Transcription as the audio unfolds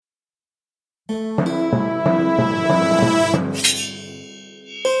Hey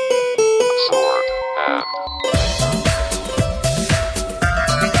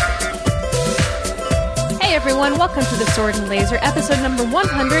everyone, welcome to The Sword and Laser, episode number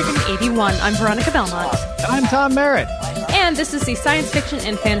 181. I'm Veronica Belmont. I'm Tom Merritt. And this is the Science Fiction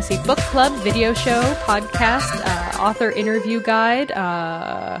and Fantasy Book Club video show, podcast, author interview guide,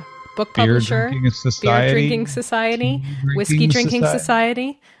 book publisher, beer drinking society, whiskey drinking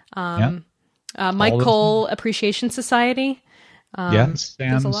society, Mike Cole Appreciation Society. Sam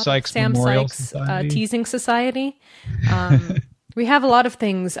Sykes Memorial Society. Teasing Society. We have a lot of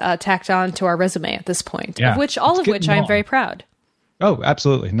things tacked on to our resume at this point, of which I'm very proud. Oh,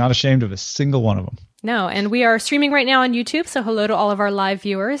 absolutely. Not ashamed of a single one of them. No, and we are streaming right now on YouTube, so hello to all of our live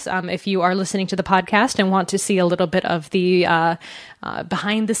viewers. If you are listening to the podcast and want to see a little bit of the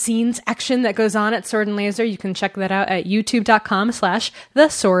behind-the-scenes action that goes on at Sword and Laser, you can check that out at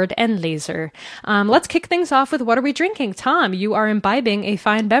youtube.com/theswordandlaser. Let's kick things off with what are we drinking? Tom, you are imbibing a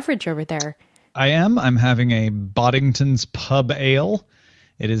fine beverage over there. I am. I'm having a Boddington's Pub Ale.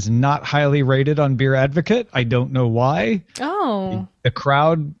 It is not highly rated on Beer Advocate. I don't know why. Oh. The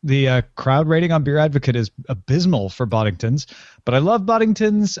crowd rating on Beer Advocate is abysmal for Boddington's, but I love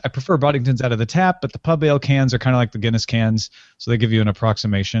Boddington's. I prefer Boddington's out of the tap, but the Pub Ale cans are kind of like the Guinness cans, so they give you an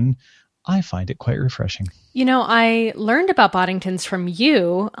approximation. I find it quite refreshing. You know, I learned about Boddington's from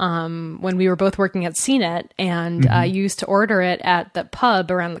you when we were both working at CNET, and I used to order it at the pub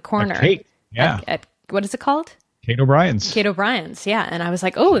around the corner. At what is it called? Kate O'Brien's. Kate O'Brien's, yeah. And I was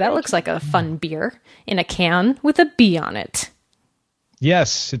like, oh, that looks like a fun beer in a can with a B on it.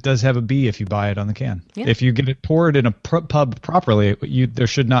 Yes, it does have a B if you buy it on the can. Yeah. If you get it poured in a pub properly, there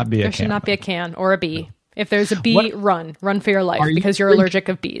should not be a can. There should not be a can or a B. If there's a B, run for your life because you're allergic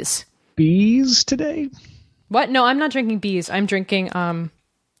of bees. Bees today? What? No, I'm not drinking bees. I'm drinking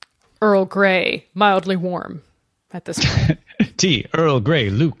Earl Grey, mildly warm at this point. Tea, Earl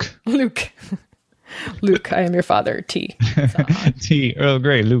Grey, Luke, I am your father. Tea. Tea, Earl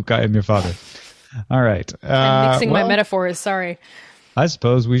Grey, Luke, I am your father. All right. I'm mixing my metaphors. Sorry. I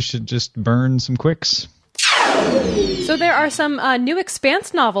suppose we should just burn some quicks. So there are some new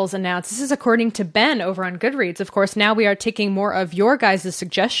Expanse novels announced. This is according to Ben over on Goodreads. Of course, now we are taking more of your guys'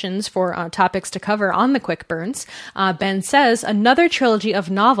 suggestions for topics to cover on the Quick Burns. Ben says, another trilogy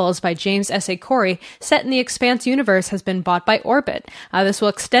of novels by James S.A. Corey set in the Expanse universe has been bought by Orbit. This will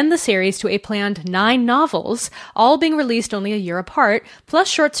extend the series to a planned 9 novels, all being released only a year apart, plus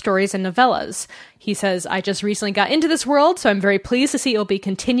short stories and novellas. He says, I just recently got into this world, so I'm very pleased to see it'll be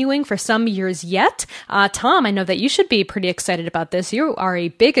continuing for some years yet. Tom, I know that you should be pretty excited about this. You are a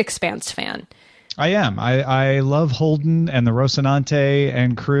big Expanse fan. I am. I love Holden and the Rocinante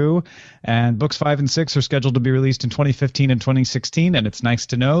and crew, and books 5 and 6 are scheduled to be released in 2015 and 2016, and it's nice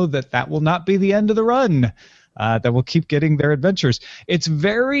to know that will not be the end of the run, that we'll keep getting their adventures. It's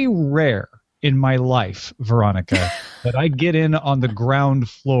very rare in my life, Veronica, that I get in on the ground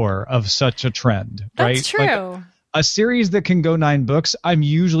floor of such a trend. That's true. Like a series that can go 9 books, I'm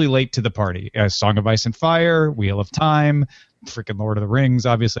usually late to the party. Song of Ice and Fire, Wheel of Time, freaking Lord of the Rings.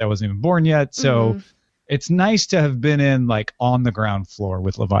 Obviously, I wasn't even born yet. So it's nice to have been in like on the ground floor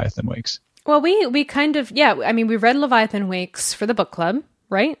with Leviathan Wakes. Well, we kind of, we read Leviathan Wakes for the book club,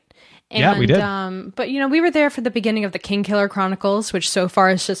 right? And, we did. But, we were there for the beginning of the Kingkiller Chronicles, which so far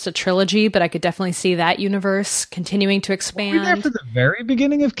is just a trilogy, but I could definitely see that universe continuing to expand. Were we there for the very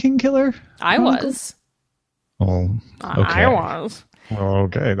beginning of Kingkiller? I was. Oh, okay. I was. Well,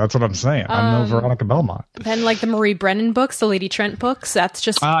 okay, that's what I'm saying. I'm no Veronica Belmont. Then, like the Marie Brennan books, the Lady Trent books, that's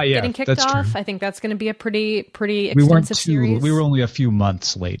just getting kicked off. True. I think that's going to be a pretty extensive series. We were only a few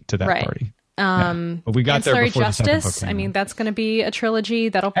months late to that party. But we got there before Justice, the second book came out. that's going to be a trilogy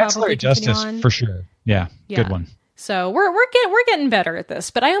that'll probably Ancillary continue Justice on. For sure. Yeah, good one. So we're getting better at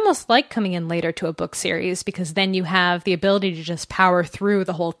this, but I almost like coming in later to a book series because then you have the ability to just power through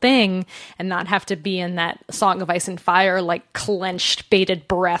the whole thing and not have to be in that Song of Ice and Fire like clenched, bated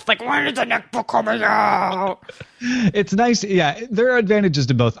breath, like when is the next book coming out? It's nice. Yeah, there are advantages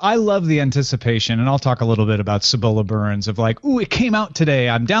to both. I love the anticipation, and I'll talk a little bit about Cibola Burns of like, ooh, it came out today.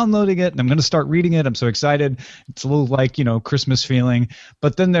 I'm downloading it, and I'm going to start reading it. I'm so excited. It's a little like, Christmas feeling.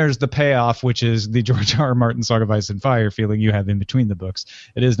 But then there's the payoff, which is the George R. R. Martin Song of Ice and Fire feeling you have in between the books.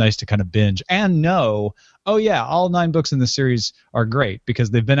 It is nice to kind of binge and know, Oh yeah, all 9 books in the series are great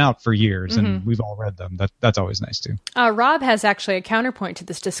because they've been out for years and we've all read them. That's always nice too. Rob has actually a counterpoint to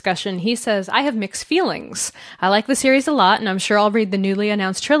this discussion. He says, I have mixed feelings. I like the series a lot, and I'm sure I'll read the newly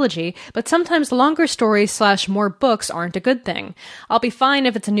announced trilogy, but sometimes longer stories / more books aren't a good thing. I'll be fine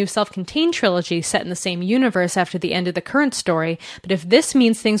if it's a new self-contained trilogy set in the same universe after the end of the current story, but if this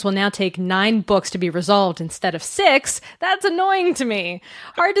means things will now take 9 books to be resolved instead of 6, that's annoying to me.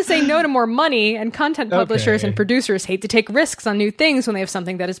 Hard to say no to more money, and content publishers and producers hate to take risks on new things when they have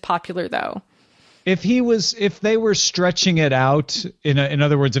something that is popular, though. If they were stretching it out, in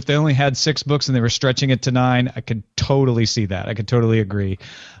other words, if they only had 6 books and they were stretching it to 9, I could totally see that. I could totally agree.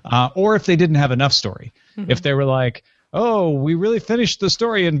 Or if they didn't have enough story. If they were like, oh, we really finished the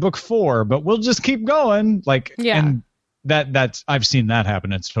story in book 4, but we'll just keep going. And that's I've seen that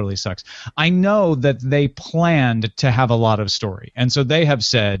happen. It totally sucks. I know that they planned to have a lot of story. And so they have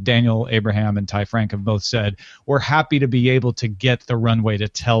said, Daniel Abraham and Ty Frank have both said, we're happy to be able to get the runway to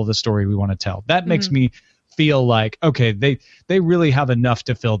tell the story we want to tell. That makes me feel like, okay, they really have enough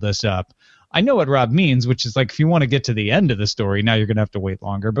to fill this up. I know what Rob means, which is like, if you want to get to the end of the story, now you're going to have to wait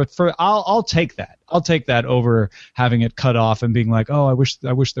longer. But I'll take that. I'll take that over having it cut off and being like, oh, I wish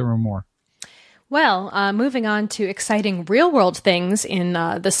there were more. Well, moving on to exciting real-world things in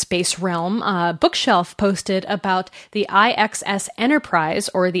the space realm, Bookshelf posted about the IXS Enterprise,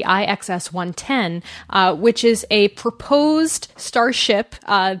 or the IXS-110, which is a proposed starship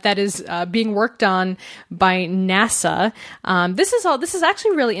that is being worked on by NASA. This is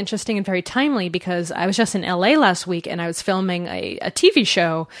actually really interesting and very timely because I was just in LA last week and I was filming a TV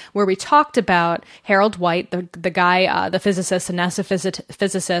show where we talked about Harold White, the guy, the physicist, a NASA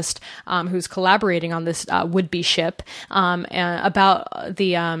physicist who's collaborating on this would-be ship, about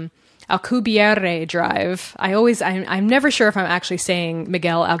the Alcubierre drive. I'm never sure if I'm actually saying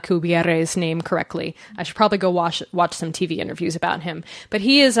Miguel Alcubierre's name correctly. I should probably go watch some TV interviews about him. But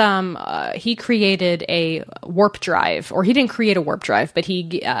he is he created a warp drive, or he didn't create a warp drive, but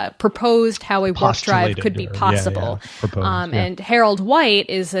he proposed how a warp drive could be possible. And Harold White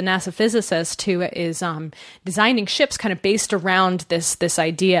is a NASA physicist who is designing ships kind of based around this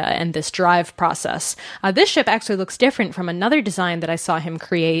idea and this drive process. This ship actually looks different from another design that I saw him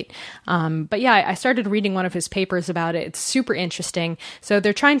create. But yeah, I started reading one of his papers about it. It's super interesting. So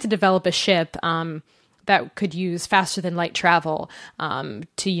they're trying to develop a ship that could use faster than light travel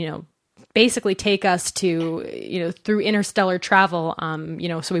to, basically take us to, through interstellar travel,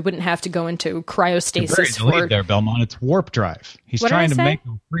 so we wouldn't have to go into cryostasis. You're buried there, Belmont. It's warp drive. He's trying to make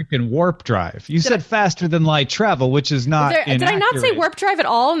a freaking warp drive. You said faster than light travel, which is not inaccurate. Did I not say warp drive at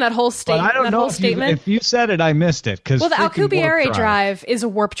all in that whole statement? I don't know if you said it, I missed it. Well, the Alcubierre drive is a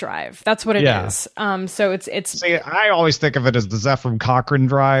warp drive. That's what it is. So it's. See, I always think of it as the Zephram Cochrane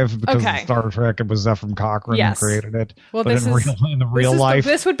drive because in Star Trek it was Zephram Cochrane who created it. Well, but in real life,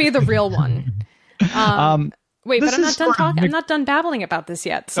 this would be the real one. Wait, but I'm not done talking. I'm not done babbling about this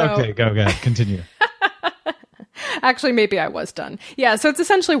yet. So. Okay, go ahead. Continue. Actually, maybe I was done. Yeah, so it's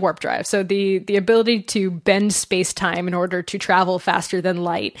essentially warp drive. So the ability to bend space-time in order to travel faster than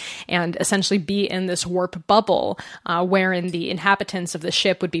light and essentially be in this warp bubble wherein the inhabitants of the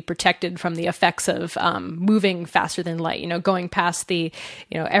ship would be protected from the effects of moving faster than light. Going past the,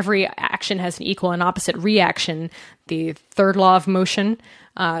 every action has an equal and opposite reaction, the third law of motion.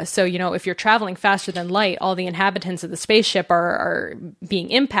 So, if you're traveling faster than light, all the inhabitants of the spaceship are being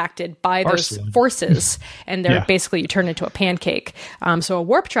impacted by those forces, and they're basically, you turn into a pancake. So a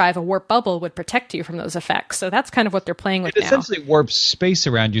warp drive, a warp bubble would protect you from those effects. So that's kind of what they're playing with now. It essentially warps space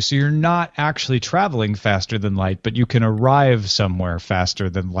around you, so you're not actually traveling faster than light, but you can arrive somewhere faster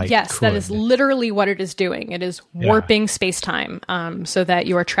than light. Yes, that is literally what it is doing. It is warping space-time so that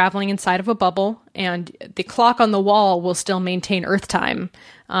you are traveling inside of a bubble, and the clock on the wall will still maintain Earth time.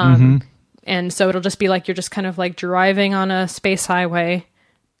 And so it'll just be like you're just kind of like driving on a space highway,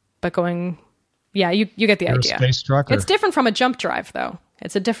 but going, you get the idea. Space trucker. It's different from a jump drive, though.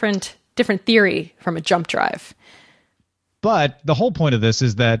 It's a different theory from a jump drive. But the whole point of this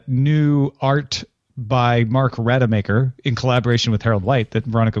is that new art by Mark Rademacher in collaboration with Harold White that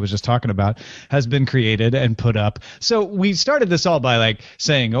Veronica was just talking about has been created and put up. So we started this all by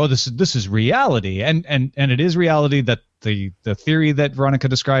saying, oh, this is reality. And it is reality that the theory that Veronica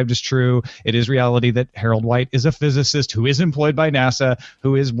described is true. It is reality that Harold White is a physicist who is employed by NASA,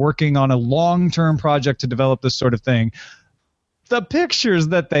 who is working on a long-term project to develop this sort of thing. the pictures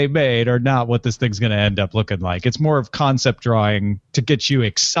that they made are not what this thing's going to end up looking like. It's more of concept drawing to get you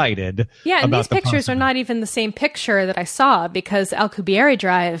excited. Yeah, and about these pictures are not even the same picture that I saw, because Alcubierre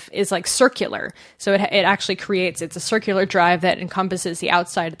drive is like circular. So it actually it's a circular drive that encompasses the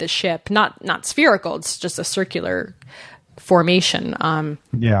outside of the ship, not spherical. It's just a circular formation.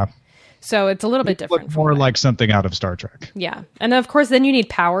 Yeah. So it's a little bit different. Look more like something out of Star Trek. Yeah. And of course, then you need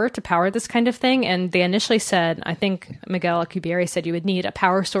power to power this kind of thing. And they initially said, I think Miguel Alcubierre said you would need a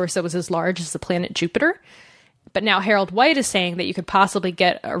power source that was as large as the planet Jupiter. But now Harold White is saying that you could possibly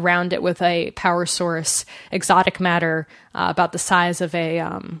get around it with a power source, exotic matter, about the size of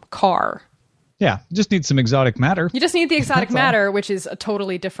a car. Yeah, just need some exotic matter. You just need the exotic matter, which is a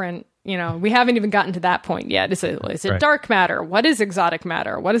totally different, we haven't even gotten to that point yet. Is it right. dark matter? What is exotic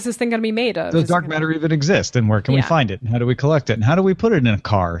matter? What is this thing going to be made of? Does dark matter even exist? And where can we find it? And how do we collect it? And how do we put it in a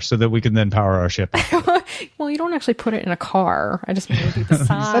car so that we can then power our ship? Well, you don't actually put it in a car. I just mean maybe the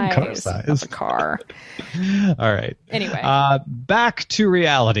size of the car. All right. Anyway. Back to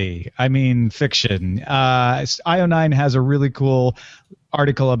reality. I mean, fiction. IO9 has a really cool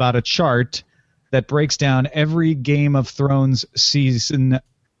article about a chart that breaks down every Game of Thrones season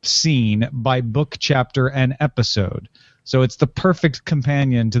scene by book, chapter, and episode. So it's the perfect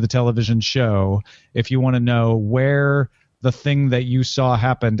companion to the television show if you want to know where the thing that you saw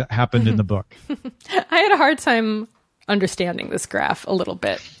happened in the book. I had a hard time understanding this graph a little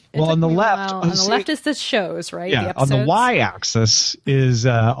bit. Well, on the left, on the left is the shows, right? Yeah, on the y-axis is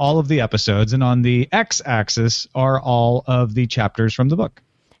all of the episodes, and on the x-axis are all of the chapters from the book.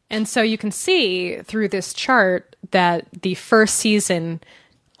 And so you can see through this chart that the first season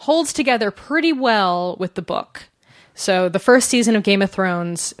holds together pretty well with the book. So the first season of Game of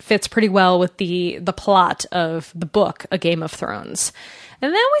Thrones fits pretty well with the plot of the book, A Game of Thrones.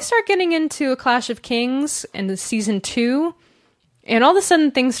 And then we start getting into A Clash of Kings in the season 2. And all of a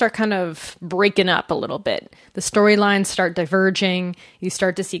sudden, things start kind of breaking up a little bit. The storylines start diverging. You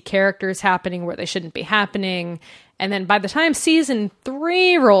start to see characters happening where they shouldn't be happening. And then by the time season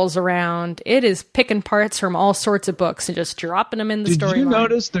 3 rolls around, it is picking parts from all sorts of books and just dropping them in the storyline. Did you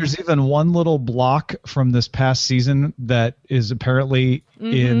notice there's even one little block from this past season that is apparently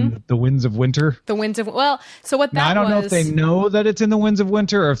in The Winds of Winter? The Winds of... Well, so what that was... I don't know if they know that it's in The Winds of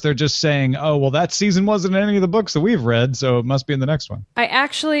Winter or if they're just saying, oh, well, that season wasn't in any of the books that we've read, so it must be in the next one. I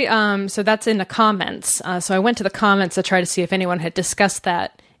actually... so that's in the comments. So I went to the comments to try to see if anyone had discussed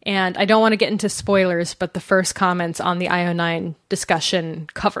that. And I don't want to get into spoilers, but the first comments on the IO9 discussion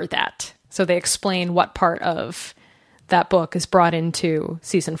cover that. So they explain what part of that book is brought into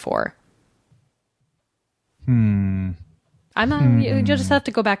season 4. I'm not. You'll just have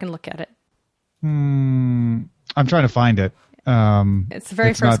to go back and look at it. I'm trying to find it. It's the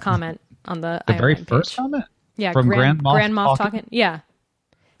very first comment on the IO9 very page. First comment. Yeah, from Grand Moff talking. Yeah.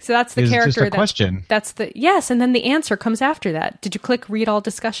 So that's the character. Just a question. That's the yes, and then the answer comes after that. Did you click read all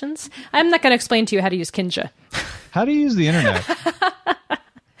discussions? I'm not going to explain to you how to use Kinja. How do you use the internet?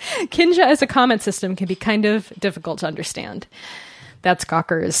 Kinja as a comment system can be kind of difficult to understand. That's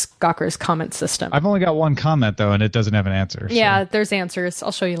Gawker's comment system. I've only got one comment though, and it doesn't have an answer. So. Yeah, there's answers.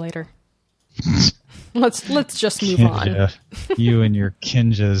 I'll show you later. Let's just move on. You and your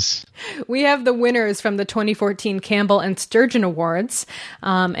Kinjas. We have the winners from the 2014 Campbell and Sturgeon Awards.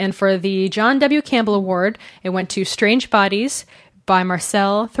 And for the John W. Campbell Award, it went to Strange Bodies by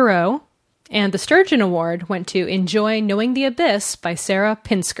Marcel Thoreau. And the Sturgeon Award went to Enjoy Knowing the Abyss by Sarah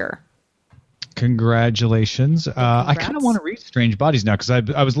Pinsker. Congratulations. I kind of want to read Strange Bodies now because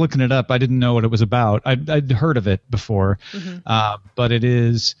I was looking it up. I didn't know what it was about. I'd heard of it before. But it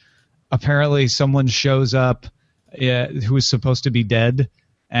is... Apparently someone shows up who is supposed to be dead,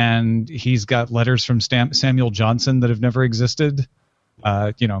 and he's got letters from Samuel Johnson that have never existed.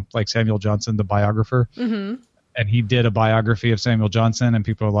 Like Samuel Johnson, the biographer. And he did a biography of Samuel Johnson, and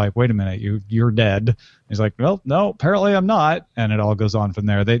people are like, wait a minute, you're dead. He's like, well, no, apparently I'm not. And it all goes on from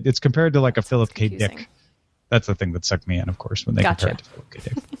there. It's compared to like a Philip K. Dick. That's the thing that sucked me in, of course, when they compare it to Philip K.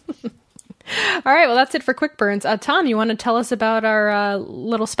 Dick. All right, well, that's it for Quick Burns. Tom, you want to tell us about our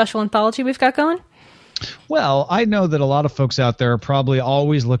little special anthology we've got going? Well, I know that a lot of folks out there are probably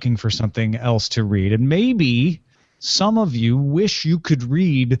always looking for something else to read, and maybe some of you wish you could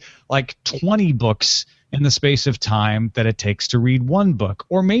read like 20 books in the space of time that it takes to read one book.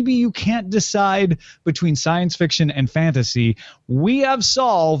 Or maybe you can't decide between science fiction and fantasy. We have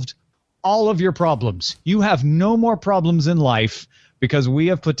solved all of your problems. You have no more problems in life, because we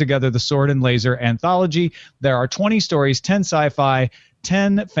have put together the Sword and Laser anthology. There are 20 stories, 10 sci-fi,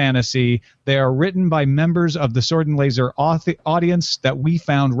 10 fantasy. They are written by members of the Sword and Laser audience that we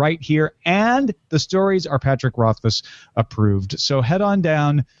found right here, and the stories are Patrick Rothfuss approved. So head on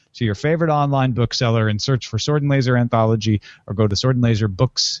down to your favorite online bookseller and search for Sword and Laser Anthology, or go to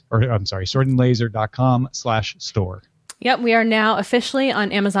swordandlaser.com/store. Yep, we are now officially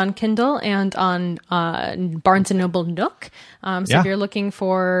on Amazon Kindle and on Barnes & Noble Nook. If you're looking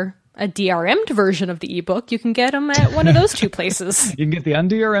for a DRM'd version of the ebook, you can get them at one of those two places. You can get the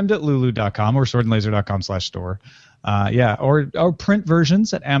undrm'd at lulu.com or swordandlaser.com/store. Or print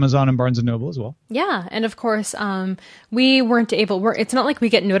versions at Amazon and Barnes & Noble as well. Yeah, and of course, we weren't able... it's not like we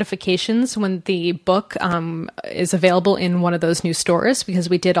get notifications when the book is available in one of those new stores, because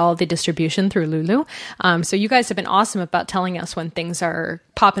we did all the distribution through Lulu. So you guys have been awesome about telling us when things are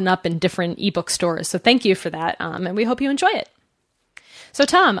popping up in different ebook stores. So thank you for that, and we hope you enjoy it. So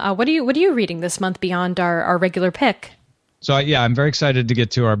Tom, what are you reading this month beyond our regular pick? So, I'm very excited to get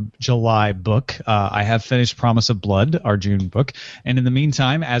to our July book. I have finished Promise of Blood, our June book. And in the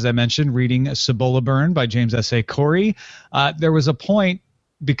meantime, as I mentioned, reading Cibola Burn by James S.A. Corey. There was a point,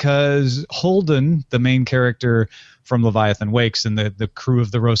 because Holden, the main character from Leviathan Wakes, and the crew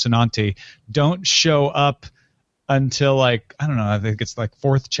of the Rocinante don't show up until I think it's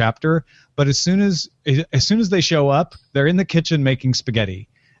fourth chapter. But as soon as they show up, they're in the kitchen making spaghetti.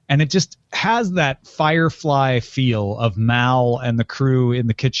 And it just has that Firefly feel of Mal and the crew in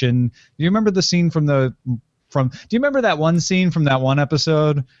the kitchen. Do you remember the scene do you remember that one scene from that one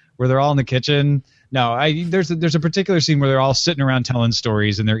episode where they're all in the kitchen? No, there's a particular scene where they're all sitting around telling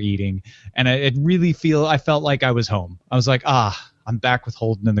stories and they're eating. And I felt like I was home. I was like, I'm back with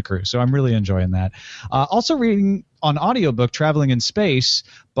Holden and the crew. So I'm really enjoying that. Also reading on audiobook Traveling in Space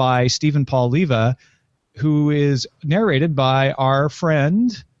by Stephen Paul Leva, who is narrated by our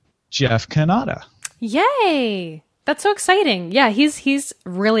friend Jeff Kanata. Yay! That's so exciting. Yeah, he's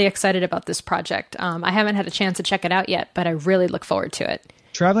really excited about this project. I haven't had a chance to check it out yet, but I really look forward to it.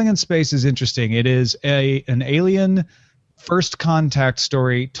 Traveling in Space is interesting. It is an alien first contact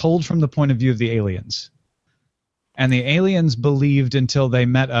story told from the point of view of the aliens. And the aliens believed until they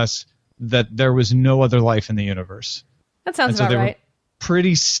met us that there was no other life in the universe. That sounds about right. They were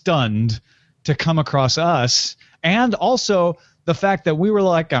pretty stunned to come across us, and also the fact that we were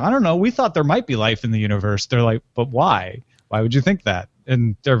like, I don't know, we thought there might be life in the universe. They're like, but why? Why would you think that?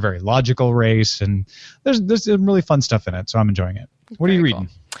 And they're a very logical race, and there's some really fun stuff in it, so I'm enjoying it. What are you reading?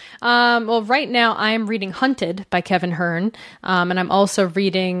 Well, right now I'm reading Hunted by Kevin Hearn, and I'm also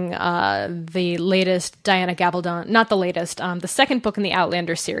reading the latest Diana Gabaldon, not the latest, the second book in the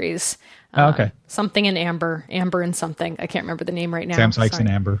Outlander series. Okay. Something in Amber and something. I can't remember the name right now. Sam Sykes and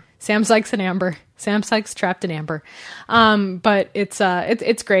Amber. Sam Sykes and Amber. Sam Sykes trapped in Amber. But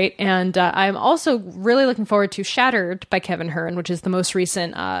it's great. And I'm also really looking forward to Shattered by Kevin Hearn, which is the most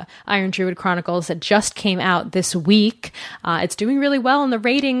recent Iron Druid Chronicles that just came out this week. It's doing really well in the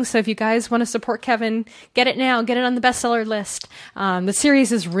ratings. So if you guys want to support Kevin, get it now. Get it on the bestseller list. The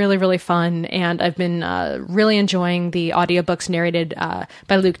series is really, really fun. And I've been really enjoying the audiobooks narrated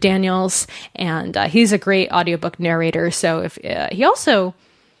by Luke Daniels. And he's a great audiobook narrator. So if he also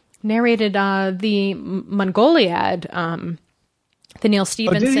narrated the Mongoliad, the Neil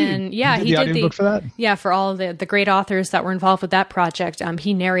Stephenson. He did the audiobook for that? Yeah, for all the great authors that were involved with that project.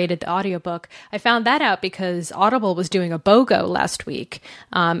 He narrated the audiobook. I found that out because Audible was doing a BOGO last week.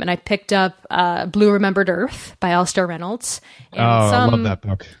 And I picked up Blue Remembered Earth by Alistair Reynolds. And I love that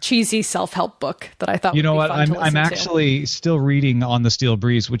book. Cheesy self-help book that I thought would be fun to listen to. I'm actually still reading On the Steel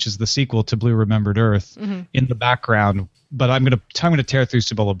Breeze, which is the sequel to Blue Remembered Earth, in the background. But I'm gonna tear through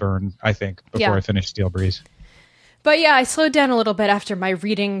Cibola Burn, I think, before I finish Steel Breeze. But yeah, I slowed down a little bit after my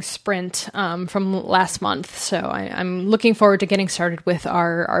reading sprint from last month. So I'm looking forward to getting started with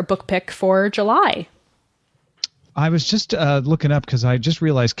our book pick for July. I was just looking up because I just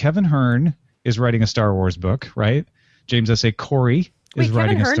realized Kevin Hearn is writing a Star Wars book, right? James S.A. Corey is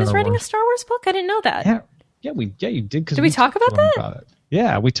writing a Star Wars. Kevin Hearn is writing a Star Wars book? I didn't know that. Yeah, you did. Did we talk about that?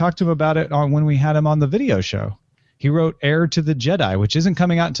 Yeah, we talked to him about it when we had him on the video show. He wrote Heir to the Jedi, which isn't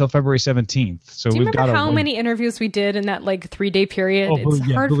coming out until February 17th. So do you remember how many interviews we did in that 3-day period?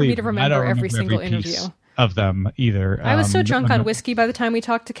 It's hard for me to remember every single interview of them either. I was so drunk on whiskey by the time we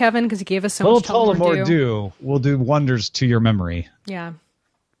talked to Kevin because he gave us so much Tullamore will do wonders to your memory. Yeah.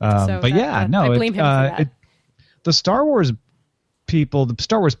 I blame him for that. The Star Wars people, the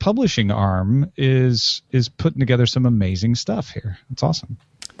Star Wars publishing arm is putting together some amazing stuff here. It's awesome.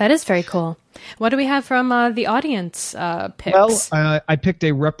 That is very cool. What do we have from the audience picks? Well, I picked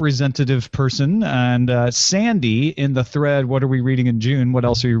a representative person, and Sandy in the thread, what are we reading in June? What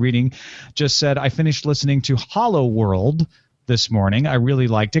else are you reading? Just said, I finished listening to Hollow World this morning. I really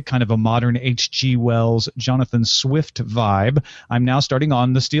liked it. Kind of a modern H.G. Wells, Jonathan Swift vibe. I'm now starting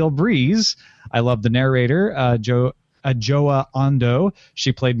on The Steel Breeze. I love the narrator, Joa Ondo.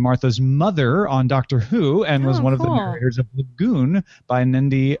 She played Martha's mother on Doctor Who and was one of the narrators of Lagoon by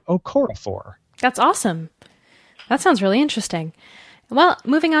Nindi Okorafor. That's awesome. That sounds really interesting. Well,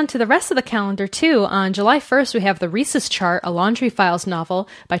 moving on to the rest of the calendar, too. On July 1st, we have The Rhesus Chart, a Laundry Files novel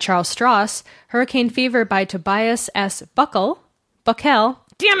by Charles Stross, Hurricane Fever by Tobias S. Buckell.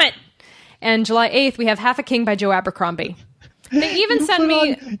 Damn it! And July 8th, we have Half a King by Joe Abercrombie. They even sent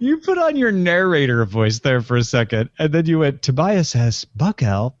me... You put on your narrator voice there for a second, and then you went, Tobias S.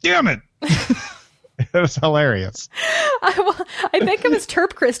 Buckell. Damn it! It was hilarious. I think it was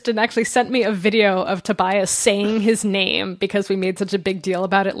Terp Kristen actually sent me a video of Tobias saying his name because we made such a big deal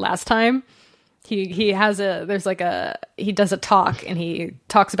about it last time. He does a talk and he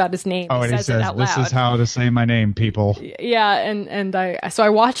talks about his name. Oh, and he says, "This is how to say my name, people." Yeah, and I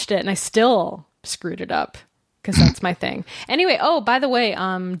watched it and I still screwed it up. Because that's my thing. Anyway, by the way,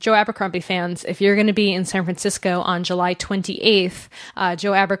 Joe Abercrombie fans, if you're going to be in San Francisco on July 28th,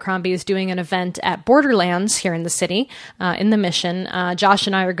 Joe Abercrombie is doing an event at Borderlands here in the city, in the Mission. Josh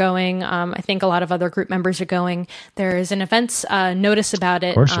and I are going. I think a lot of other group members are going. There is an events notice about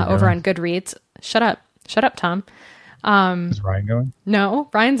it over on Goodreads. Shut up, Tom. Is Ryan going? No,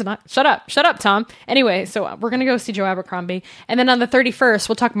 Ryan's not. Shut up, Tom. Anyway, so we're going to go see Joe Abercrombie. And then on the 31st,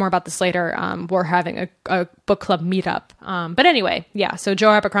 we'll talk more about this later. We're having a book club meetup. But anyway, yeah, so Joe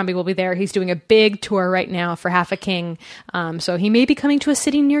Abercrombie will be there. He's doing a big tour right now for Half a King. So he may be coming to a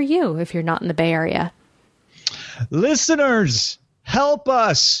city near you if you're not in the Bay Area. Listeners, help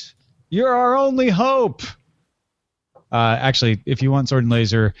us. You're our only hope. Actually, if you want Sword and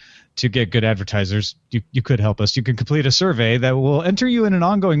Laser to get good advertisers, you could help us. You can complete a survey that will enter you in an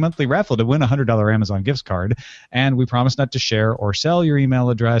ongoing monthly raffle to win a $100 Amazon gift card. And we promise not to share or sell your email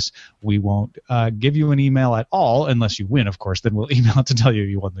address. We won't give you an email at all unless you win, of course. Then we'll email it to tell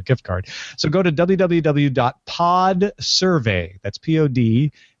you won the gift card. So go to www.podsurvey. That's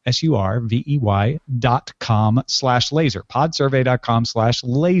podsurvey.com/laser.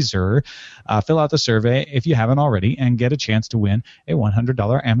 podsurvey.com/laser. Fill out the survey if you haven't already and get a chance to win a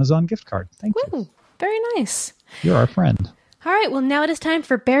 $100 Amazon gift card. Thank you. Very nice. You're our friend. All right, well, now it is time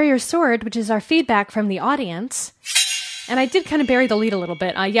for Bury Your Sword, which is our feedback from the audience. And I did kind of bury the lead a little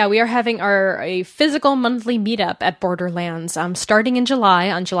bit. We are having a physical monthly meetup at Borderlands starting in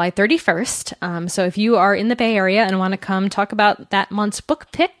July, on July 31st. So if you are in the Bay Area and want to come talk about that month's book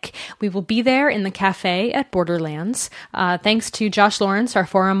pick, we will be there in the cafe at Borderlands. Thanks to Josh Lawrence, our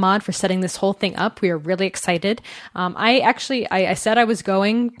forum mod, for setting this whole thing up. We are really excited. I said I was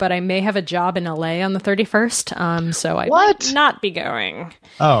going, but I may have a job in LA on the 31st. So I might not be going.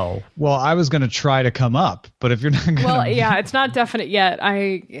 Oh, well, I was going to try to come up, but if you're not going to... Well, yeah, it's not definite yet.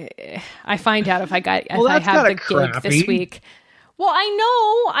 I find out if I have the gig this week. Well, I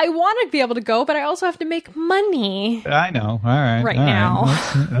know I want to be able to go, but I also have to make money. I know. All right. Right now.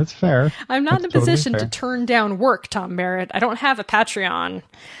 That's fair. I'm not in a position to turn down work, Tom Barrett. I don't have a Patreon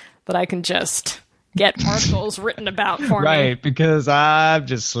that I can just get articles written about for me. Right, because I'm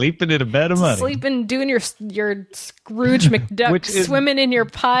just sleeping in a bed of money. Sleeping, doing your Scrooge McDuck, swimming in your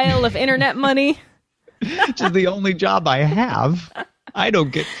pile of internet money. Which is the only job I have. I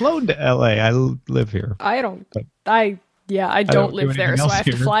don't get flown to LA. I live here. I don't live there, so I have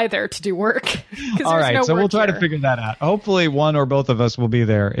to fly there to do work. All right, so we'll try to figure that out. Hopefully one or both of us will be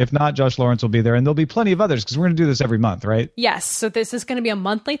there. If not, Josh Lawrence will be there, and there'll be plenty of others because we're going to do this every month, right? Yes, so this is going to be a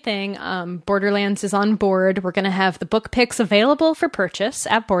monthly thing. Borderlands is on board. We're going to have the book picks available for purchase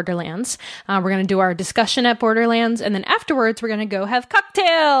at Borderlands. We're going to do our discussion at Borderlands, and then afterwards we're going to go have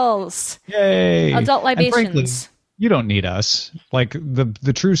cocktails. Yay! Adult libations. And frankly, you don't need us. Like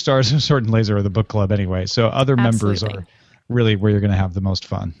the true stars of Sword and Laser are the book club anyway, so other members are really where you're going to have the most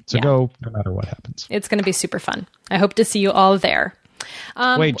fun. So go no matter what happens. It's going to be super fun. I hope to see you all there.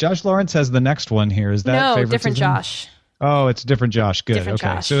 Wait, Josh Lawrence has the next one here. Is that favoritism? No, different Josh. Oh, it's a different Josh. Good. Different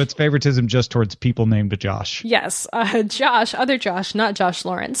okay. Josh. So it's favoritism just towards people named Josh. Yes. Other Josh, not Josh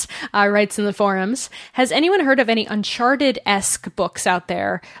Lawrence, writes in the forums, has anyone heard of any Uncharted-esque books out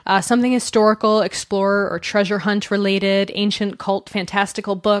there? Something historical, explorer, or treasure hunt related, ancient cult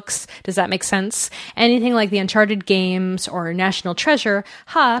fantastical books? Does that make sense? Anything like the Uncharted games or National Treasure?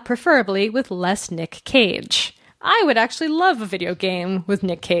 Preferably with less Nick Cage. I would actually love a video game with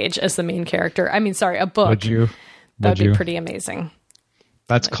Nick Cage as the main character. A book. Would you? That would be pretty amazing.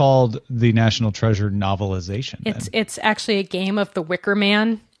 That's called the National Treasure novelization. It's actually a game of the Wicker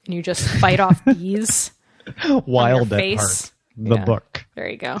Man, and you just fight off bees. Wild at Heart, the book. There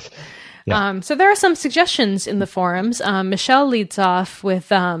you go. Yeah. So there are some suggestions in the forums. Michelle leads off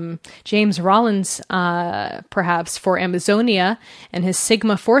with James Rollins, perhaps, for Amazonia and his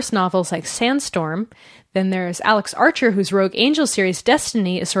Sigma Force novels like Sandstorm. Then there's Alex Archer, whose Rogue Angel series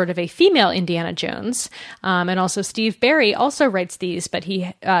Destiny is sort of a female Indiana Jones. And also Steve Barry also writes these, but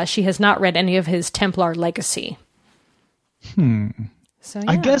she has not read any of his Templar Legacy. So yeah.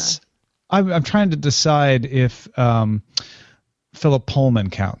 I guess I'm trying to decide if Philip Pullman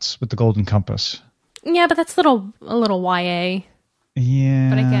counts with the Golden Compass. Yeah, but that's a little YA. Yeah.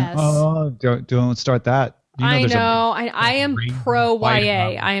 But I guess. Oh, don't start that. I know. I am pro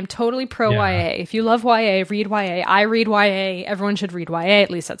YA. I am totally pro YA. If you love YA, read YA. I read YA. Everyone should read YA,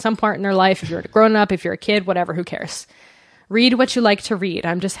 at least at some point in their life. If you're a grown up, if you're a kid, whatever, who cares? Read what you like to read.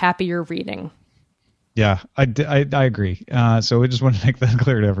 I'm just happy you're reading. Yeah, I agree. So we just want to make that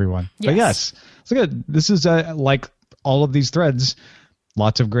clear to everyone. Yes. But yes, it's good. This is like all of these threads,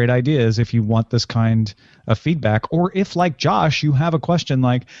 lots of great ideas if you want this kind of feedback. Or if, like Josh, you have a question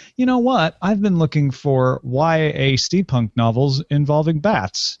like, you know what, I've been looking for YA steampunk novels involving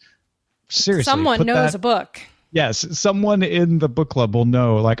bats. Seriously. Someone knows a book. Yes, someone in the book club will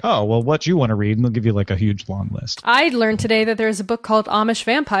know, like, oh, well, what you want to read, and they'll give you like a huge long list. I learned today that there's a book called Amish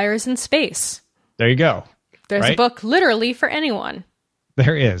Vampires in Space. There you go. There's a book literally for anyone.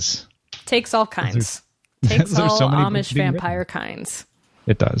 There is. Takes all kinds. Takes all so Amish vampire kinds.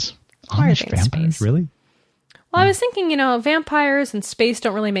 It does. Why are Amish they in vampires, space? really? Well, I was thinking, vampires and space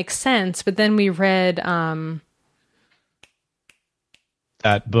don't really make sense, but then we read that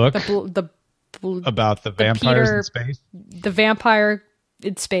book the about the vampires in space. The vampire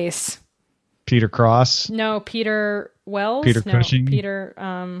in space. Peter Cross. No, Peter Wells. Peter Cushing. Peter.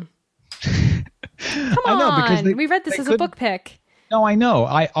 Come on, I know, because we read this as a book pick. No, I know.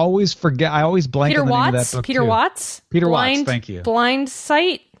 I always forget. I always blank Peter on the name of Watts. that book. Peter too. Watts. Peter Watts. Thank you. Blind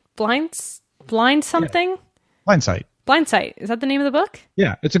something. Yeah. Blind Sight. Blind Sight. Is that the name of the book?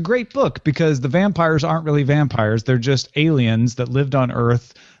 Yeah, it's a great book because the vampires aren't really vampires. They're just aliens that lived on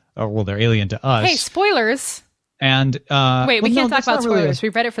Earth. Oh, well, they're alien to us. Hey, spoilers. And wait, we can't talk about spoilers.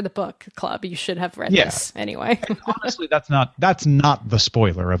 Really we read it for the book club. You should have read this anyway. Honestly, that's not the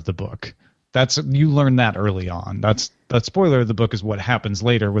spoiler of the book. You learn that early on. That spoiler of the book is what happens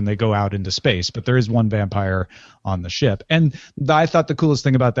later when they go out into space. But there is one vampire on the ship, and I thought the coolest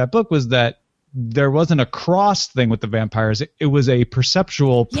thing about that book was that there wasn't a cross thing with the vampires. It was a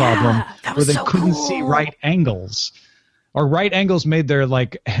perceptual problem where they couldn't see right angles. Or right angles make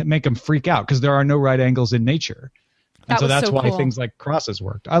them freak out because there are no right angles in nature. And so that's why things like crosses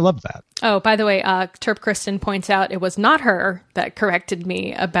worked. I love that. Oh, by the way, Terp Kristen points out it was not her that corrected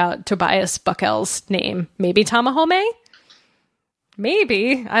me about Tobias Buckel's name. Maybe Tamahome?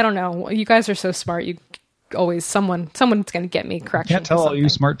 Maybe. I don't know. You guys are so smart. You always someone's going to get me correction. Can't tell all you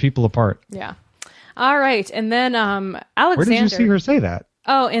smart people apart. Yeah. All right, and then Alexander. Where did you see her say that?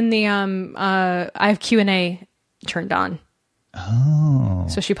 Oh, in the I have Q&A turned on. Oh.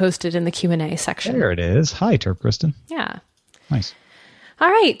 So she posted in the Q&A section. There it is. Hi, Terp Kristen. Yeah. Nice. All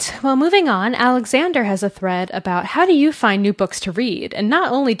right. Well, moving on, Alexander has a thread about how do you find new books to read? And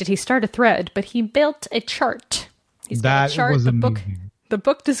not only did he start a thread, but he built a chart. He's got a chart, was the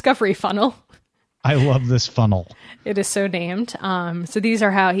book discovery funnel. I love this funnel. It is so named. So these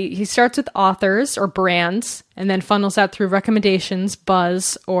are how he starts with authors or brands and then funnels out through recommendations,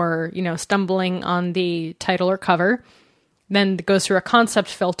 buzz, or, stumbling on the title or cover. Then it goes through a concept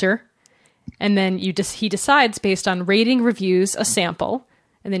filter. And then he decides based on rating, reviews, a sample.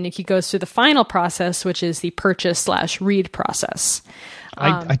 And then he goes through the final process, which is the purchase/read process.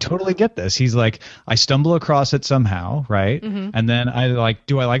 I totally get this. He's like, I stumble across it somehow, right? Mm-hmm. And then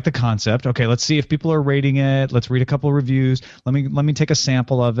do I like the concept? Okay, let's see if people are rating it. Let's read a couple of reviews. Let me take a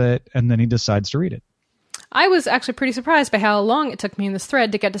sample of it, and then he decides to read it. I was actually pretty surprised by how long it took me in this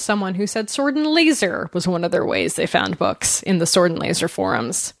thread to get to someone who said Sword and Laser was one of their ways they found books in the Sword and Laser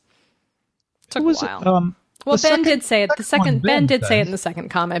forums. It took a while. Well, Ben did say it. Ben did say it in the second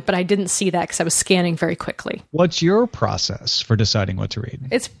comment, but I didn't see that because I was scanning very quickly. What's your process for deciding what to read?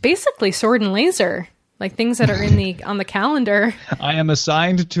 It's basically Sword and Laser, like things that are on the calendar. I am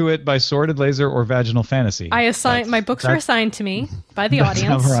assigned to it by Sword and Laser or Vaginal Fantasy. My books are assigned to me by the audience.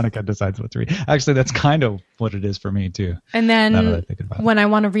 That's how Veronica decides what to read. Actually, that's kind of what it is for me too. And then when I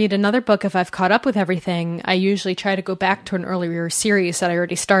want to read another book, if I've caught up with everything, I usually try to go back to an earlier series that I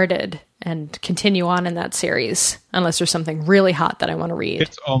already started and continue on in that series, unless there's something really hot that I want to read.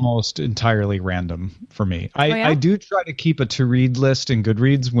 It's almost entirely random for me. I do try to keep a to-read list in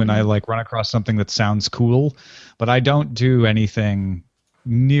Goodreads when I run across something that sounds cool, but I don't do anything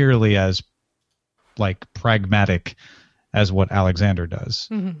nearly as pragmatic as what Alexander does.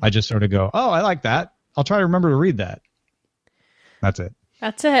 Mm-hmm. I just sort of go, oh, I like that. I'll try to remember to read that. That's it.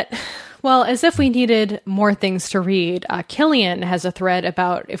 That's it. Well, as if we needed more things to read, Killian has a thread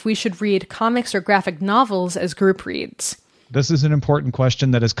about if we should read comics or graphic novels as group reads. This is an important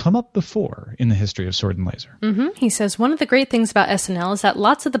question that has come up before in the history of Sword and Laser. Mm-hmm. He says, one of the great things about SNL is that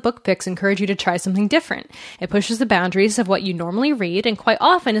lots of the book picks encourage you to try something different. It pushes the boundaries of what you normally read and quite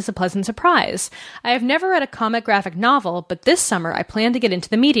often is a pleasant surprise. I have never read a comic graphic novel, but this summer I plan to get into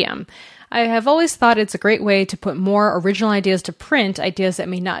the medium. I have always thought it's a great way to put more original ideas to print, ideas that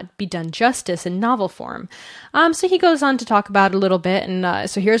may not be done justice in novel form. So he goes on to talk about it a little bit, and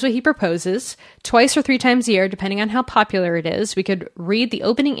so here's what he proposes. Twice or 3 times a year, depending on how popular it is, we could read the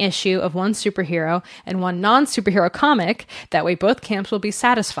opening issue of one superhero and one non-superhero comic. That way both camps will be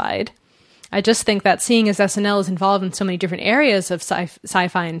satisfied. I just think that seeing as SNL is involved in so many different areas of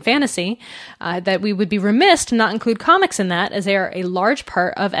sci-fi and fantasy, that we would be remiss to not include comics in that, as they are a large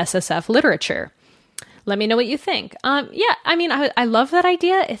part of SSF literature. Let me know what you think. Yeah, I mean, I love that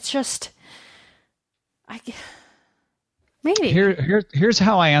idea. It's just, maybe. Here's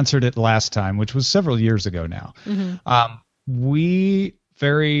how I answered it last time, which was several years ago now. Mm-hmm. We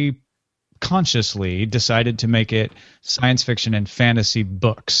very consciously decided to make it science fiction and fantasy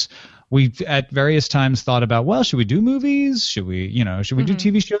books. We've at various times thought about, well, should we do movies? Should we do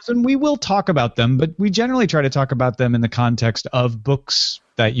TV shows? And we will talk about them, but we generally try to talk about them in the context of books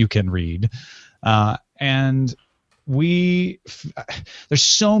that you can read. And there's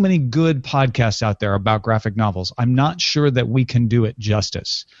so many good podcasts out there about graphic novels. I'm not sure that we can do it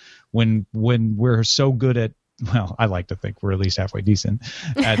justice when we're so good at, well, I like to think we're at least halfway decent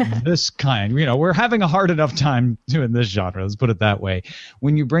at this kind. We're having a hard enough time doing this genre. Let's put it that way.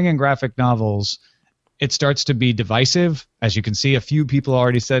 When you bring in graphic novels, it starts to be divisive. As you can see, a few people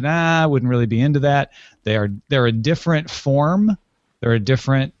already said, I wouldn't really be into that. They're a different form. They're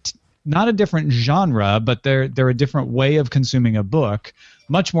not a different genre, but they're a different way of consuming a book,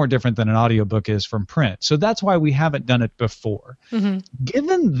 much more different than an audiobook is from print. So that's why we haven't done it before. Mm-hmm.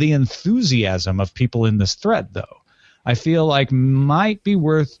 Given the enthusiasm of people in this thread, though, I feel like might be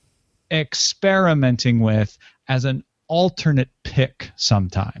worth experimenting with as an alternate pick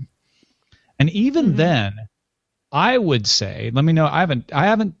sometime. And even then, I would say, let me know. I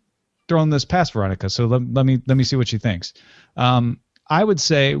haven't thrown this past Veronica, so let me see what she thinks. I would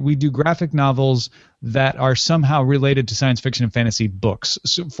say we do graphic novels that are somehow related to science fiction and fantasy books.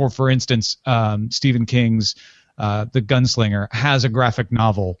 So for instance, Stephen King's The Gunslinger has a graphic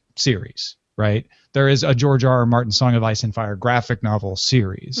novel series, right? There is a George R. R. Martin Song of Ice and Fire graphic novel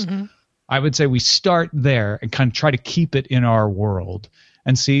series. Mm-hmm. I would say we start there and kind of try to keep it in our world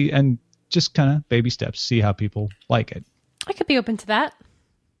and see, and just kind of baby steps, see how people like it. I could be open to that.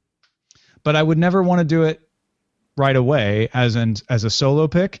 But I would never want to do it right away as a solo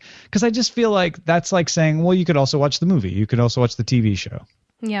pick, because I just feel like that's like saying, well, you could also watch the movie, you could also watch the TV show.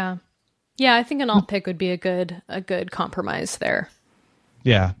 Yeah, I think an alt pick would be a good compromise there.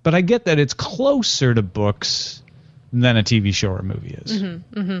 Yeah, but I get that it's closer to books than a TV show or movie is.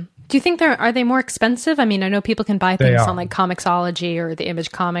 Mm-hmm, mm-hmm. Do you think are they more expensive? I mean, I know people can buy things on like Comixology or the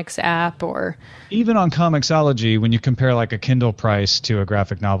Image Comics app, or even on Comixology, when you compare like a Kindle price to a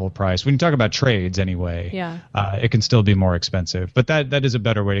graphic novel price, when you talk about trades anyway, it can still be more expensive. But that is a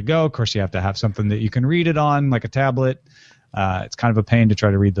better way to go. Of course, you have to have something that you can read it on, like a tablet. It's kind of a pain to try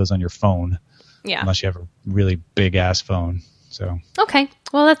to read those on your phone, unless you have a really big ass phone. So okay,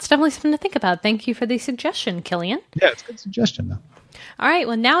 well, that's definitely something to think about. Thank you for the suggestion, Killian. Yeah, it's a good suggestion, though. All right,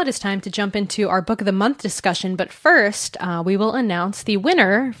 well, now it is time to jump into our Book of the Month discussion. But first, we will announce the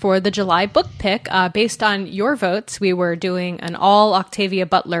winner for the July book pick. Based on your votes, we were doing an all Octavia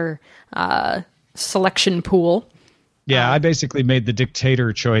Butler selection pool. Yeah, I basically made the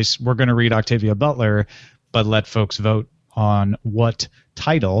dictator choice. We're going to read Octavia Butler, but let folks vote on what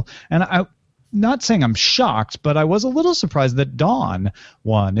title. And I'm not saying I'm shocked, but I was a little surprised that Dawn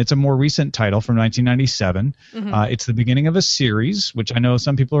won. It's a more recent title from 1997. Mm-hmm. It's the beginning of a series, which I know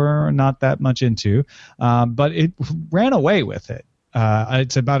some people are not that much into, but it ran away with it.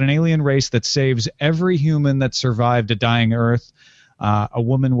 It's about an alien race that saves every human that survived a dying Earth. A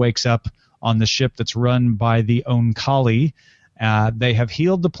woman wakes up on the ship that's run by the Onkali. They have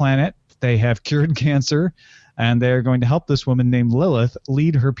healed the planet. They have cured cancer. And they're going to help this woman named Lilith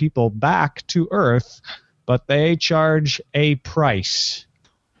lead her people back to Earth, but they charge a price.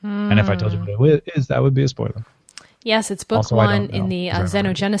 And if I told you what it is, that would be a spoiler. Yes, it's book Also, 1 in the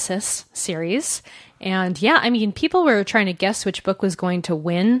Xenogenesis series. And yeah, I mean, people were trying to guess which book was going to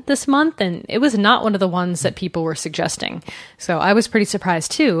win this month, and it was not one of the ones that people were suggesting. So I was pretty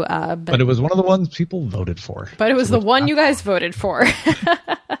surprised too. But it was one of the ones people voted for. But it was the one you guys voted for.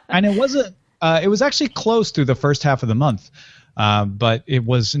 And it wasn't, it was actually close through the first half of the month, but it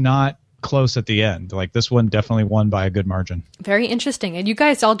was not close at the end. Like, this one definitely won by a good margin. Very interesting. And you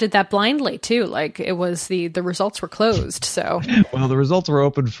guys all did that blindly too. Like, it was the results were closed. So well, the results were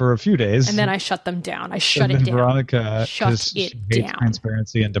open for a few days, and then I shut them down. I shut it down. Veronica, shut it down.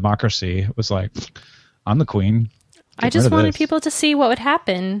 Transparency and democracy, was like, I'm the queen. I just wanted people to see what would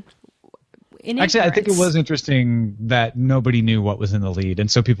happen. Actually, I think it was interesting that nobody knew what was in the lead, and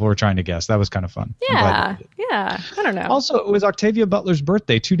so people were trying to guess. That was kind of fun. Yeah. I don't know. Also, it was Octavia Butler's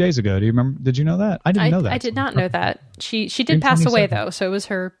birthday 2 days ago. Do you remember? Did you know that? I didn't know that. I did not know that. She did pass away, though, so it was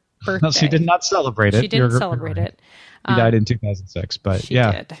her birthday. No, she did not celebrate it. She didn't celebrate it. She died in 2006, but she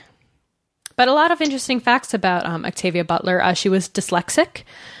did. But a lot of interesting facts about Octavia Butler. She was dyslexic,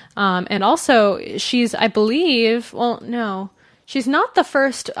 and also she's, I believe, she's not the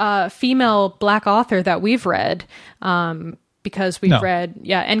first female Black author that we've read, because we've read,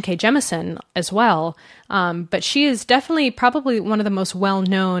 N.K. Jemisin as well. But she is definitely probably one of the most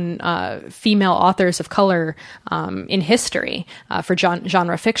well-known female authors of color in history for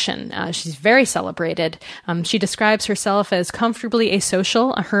genre fiction. She's very celebrated. She describes herself as comfortably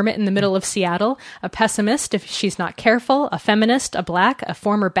asocial, a hermit in the middle of Seattle, a pessimist if she's not careful, a feminist, a Black, a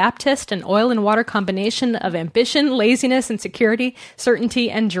former Baptist, an oil and water combination of ambition, laziness, insecurity,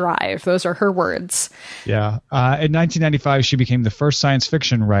 certainty, and drive. Those are her words. Yeah. In 1995, she became the first science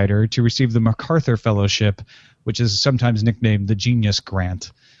fiction writer to receive the MacArthur Fellowship, which is sometimes nicknamed the Genius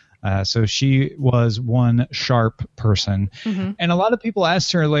Grant. So she was one sharp person. Mm-hmm. And a lot of people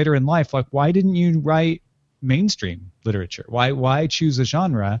asked her later in life, like, why didn't you write mainstream literature? Why choose a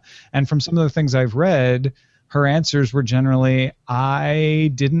genre? And from some of the things I've read, her answers were generally,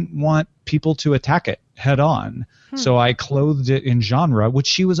 I didn't want people to attack it head on. So I clothed it in genre, which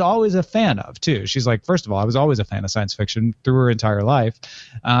she was always a fan of, too. She's like, first of all, I was always a fan of science fiction through her entire life.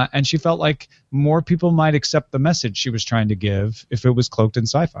 And she felt like more people might accept the message she was trying to give if it was cloaked in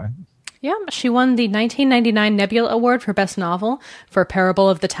sci-fi. Yeah, she won the 1999 Nebula Award for Best Novel for Parable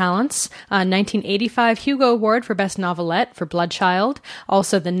of the Talents, 1985 Hugo Award for Best Novelette for Bloodchild,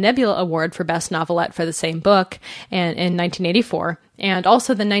 also the Nebula Award for Best Novelette for the same book and in 1984, and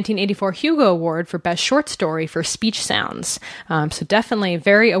also the 1984 Hugo Award for Best Short Story for Speech Sounds. So definitely a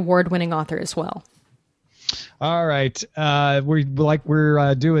very award-winning author as well. All right.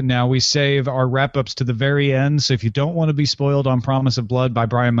 We're doing now, we save our wrap-ups to the very end. So if you don't want to be spoiled on Promise of Blood by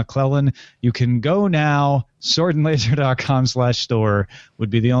Brian McClellan, you can go now. swordandlaser.com/store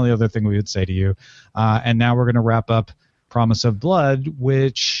would be the only other thing we would say to you. And now we're going to wrap up Promise of Blood,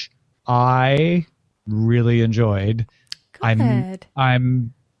 which I really enjoyed. Good.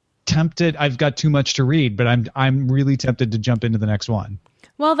 I'm tempted. I've got too much to read, but I'm really tempted to jump into the next one.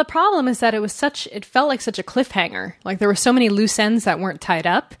 Well, the problem is that it felt like such a cliffhanger. Like, there were so many loose ends that weren't tied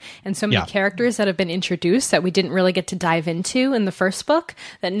up, and so many characters that have been introduced that we didn't really get to dive into in the first book,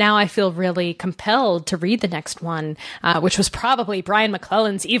 that now I feel really compelled to read the next one, which was probably Brian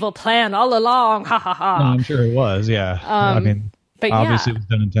McClellan's evil plan all along. Ha ha ha. No, I'm sure it was, yeah. But obviously it was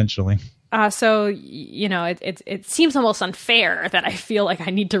done intentionally. So, it seems almost unfair that I feel like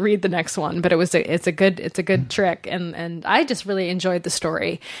I need to read the next one, but it's a good trick. And I just really enjoyed the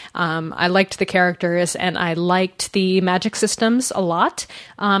story. I liked the characters and I liked the magic systems a lot.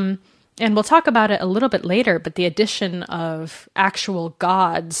 And we'll talk about it a little bit later, but the addition of actual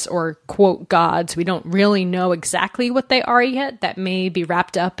gods or quote gods, we don't really know exactly what they are yet. That may be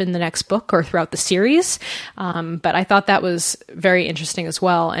wrapped up in the next book or throughout the series. But I thought that was very interesting as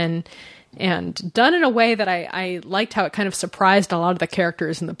well. And done in a way that I liked how it kind of surprised a lot of the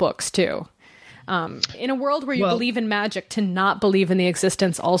characters in the books too. In a world where you believe in magic, to not believe in the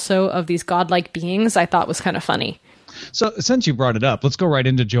existence also of these godlike beings, I thought was kind of funny. So since you brought it up, let's go right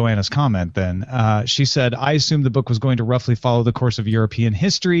into Joanna's comment then. She said, I assumed the book was going to roughly follow the course of European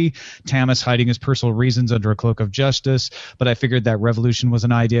history, Tamas hiding his personal reasons under a cloak of justice, but I figured that revolution was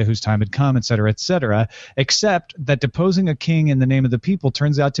an idea whose time had come, etc., except that deposing a king in the name of the people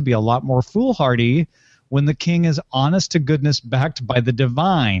turns out to be a lot more foolhardy when the king is honest to goodness backed by the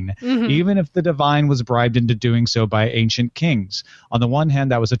divine, even if the divine was bribed into doing so by ancient kings. On the one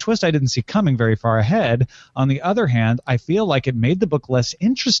hand, that was a twist I didn't see coming very far ahead. On the other hand, I feel like it made the book less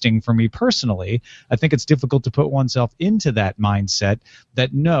interesting for me personally. I think it's difficult to put oneself into that mindset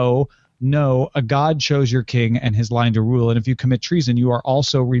that no, a god chose your king and his line to rule, and if you commit treason, you are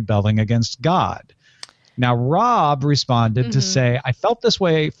also rebelling against God. Now, Rob responded to say, I felt this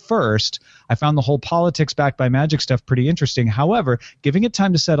way first. I found the whole politics backed by magic stuff pretty interesting. However, giving it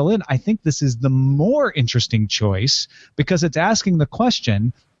time to settle in, I think this is the more interesting choice because it's asking the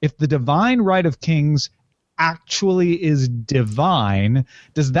question, if the divine right of kings actually is divine,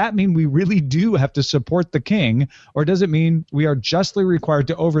 does that mean we really do have to support the king, or does it mean we are justly required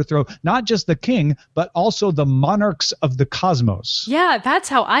to overthrow not just the king, but also the monarchs of the cosmos? Yeah, that's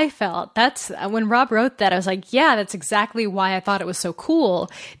how I felt. That's when Rob wrote that, I was like, yeah, that's exactly why I thought it was so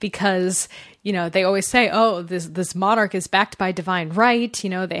cool, because they always say, oh, this monarch is backed by divine right.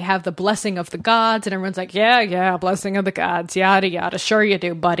 They have the blessing of the gods, and everyone's like, yeah, blessing of the gods, yada, yada. Sure you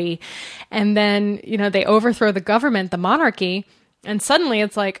do, buddy. And then, they overthrow the government, the monarchy, and suddenly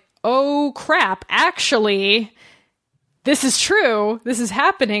it's like, oh, crap, actually, this is true. This is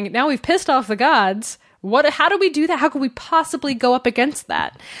happening. Now we've pissed off the gods. How do we do that? How could we possibly go up against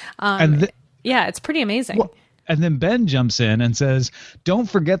that? Yeah, it's pretty amazing. Well, and then Ben jumps in and says, don't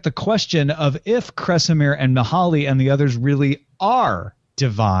forget the question of if Kresimir and Mihaly and the others really are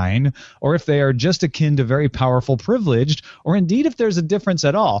divine, or if they are just akin to very powerful privileged, or indeed if there's a difference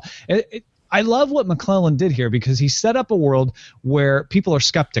at all. I love what McClellan did here because he set up a world where people are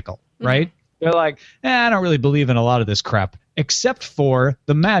skeptical, right? They're like, I don't really believe in a lot of this crap, except for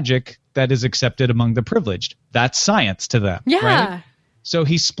the magic that is accepted among the privileged. That's science to them, right? So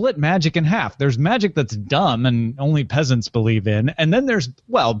he split magic in half. There's magic that's dumb and only peasants believe in, and then there's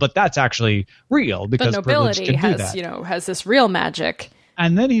but that's actually real because the nobility has this real magic.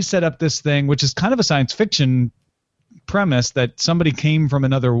 And then he set up this thing, which is kind of a science fiction premise, that somebody came from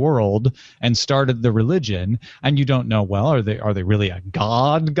another world and started the religion, and you don't know, well, are they really a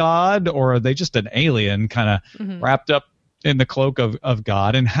god, or are they just an alien kind of wrapped up in the cloak of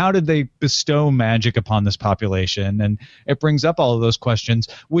God, and how did they bestow magic upon this population? And it brings up all of those questions,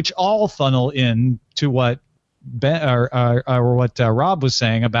 which all funnel in to what Ben or what Rob was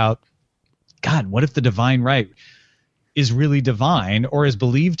saying about, God, what if the divine right is really divine, or is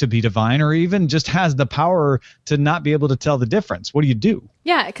believed to be divine, or even just has the power to not be able to tell the difference? What do you do?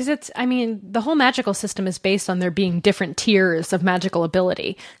 Yeah, because the whole magical system is based on there being different tiers of magical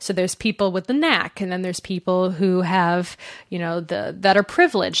ability. So there's people with the knack, and then there's people who have, that are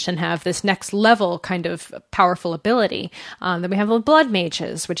privileged and have this next level kind of powerful ability. Then we have the blood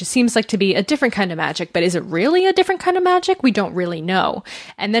mages, which seems like to be a different kind of magic, but is it really a different kind of magic? We don't really know.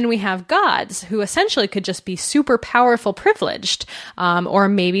 And then we have gods, who essentially could just be super powerful privileged, or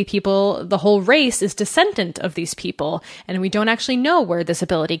maybe the whole race is descendant of these people, and we don't actually know where this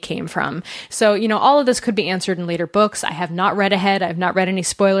ability came from. So, all of this could be answered in later books. I have not read ahead. I have not read any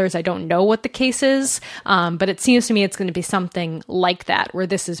spoilers. I don't know what the case is, but it seems to me it's going to be something like that, where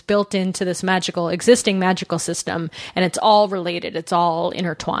this is built into this existing magical system, and it's all related. It's all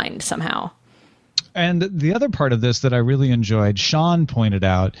intertwined somehow. And the other part of this that I really enjoyed, Sean pointed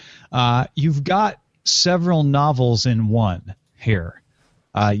out, you've got several novels in one here.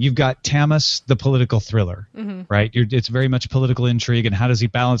 You've got Tamas, the political thriller, right? It's very much political intrigue, and how does he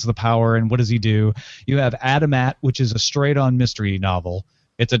balance the power, and what does he do? You have Adamat, which is a straight-on mystery novel.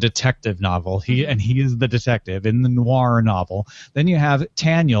 It's a detective novel. He is the detective in the noir novel. Then you have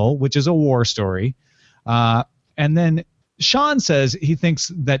Taniel, which is a war story. And then Sean says he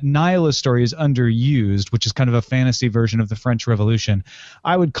thinks that Nyla's story is underused, which is kind of a fantasy version of the French Revolution.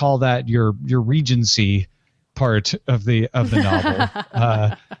 I would call that your Regency part of the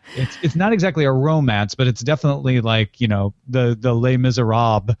novel. It's not exactly a romance, but it's definitely like, the Les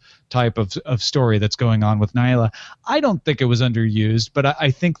Miserables type of story that's going on with Nyla. I don't think it was underused, but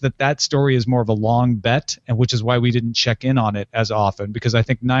I think that story is more of a long bet, and which is why we didn't check in on it as often, because I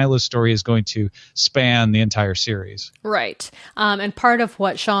think Nyla's story is going to span the entire series. Right. And part of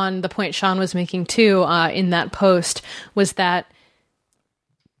what the point Sean was making too, in that post, was that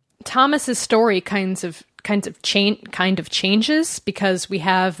Thomas's story kind of changes, because we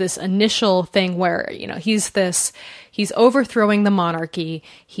have this initial thing where, he's overthrowing the monarchy.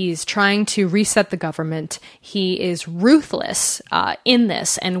 He's trying to reset the government. He is ruthless in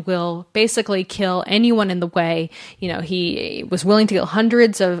this, and will basically kill anyone in the way. He was willing to kill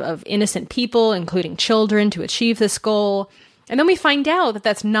hundreds of innocent people, including children, to achieve this goal. And then we find out that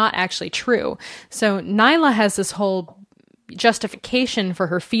that's not actually true. So Nyla has this whole justification for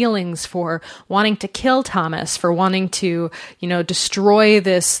her feelings for wanting to kill Thomas, for wanting to, destroy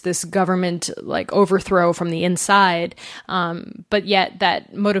this government like overthrow from the inside. But yet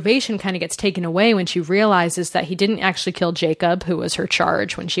that motivation kind of gets taken away when she realizes that he didn't actually kill Jacob, who was her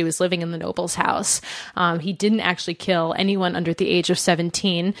charge when she was living in the noble's house. He didn't actually kill anyone under the age of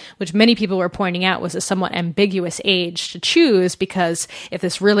 17, which many people were pointing out was a somewhat ambiguous age to choose, because if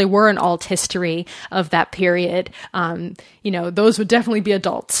this really were an alt history of that period, those would definitely be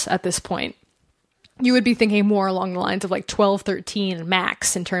adults at this point. You would be thinking more along the lines of like 12, 13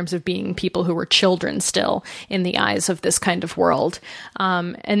 max in terms of being people who were children still in the eyes of this kind of world.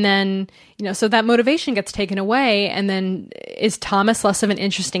 And then, so that motivation gets taken away. And then is Thomas less of an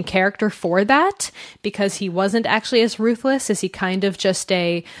interesting character for that? Because he wasn't actually as ruthless? Is he kind of just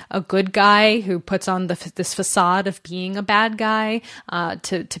a good guy who puts on this facade of being a bad guy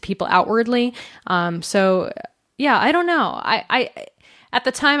to people outwardly? Yeah, I don't know. I at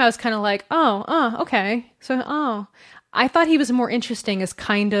the time, I was kind of like, okay. So, I thought he was more interesting as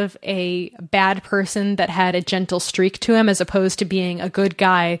kind of a bad person that had a gentle streak to him, as opposed to being a good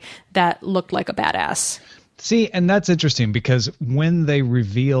guy that looked like a badass. See, and that's interesting, because when they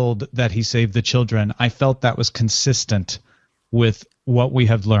revealed that he saved the children, I felt that was consistent with what we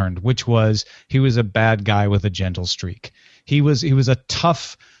have learned, which was he was a bad guy with a gentle streak. He was a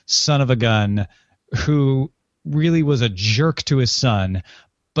tough son of a gun who really was a jerk to his son,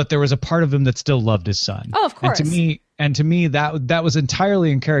 but there was a part of him that still loved his son. Oh, of course. And to me, that was entirely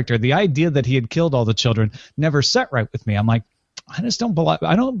in character. The idea that he had killed all the children never set right with me. I'm like, I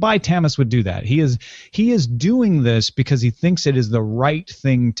don't buy Thomas would do that. He is doing this because he thinks it is the right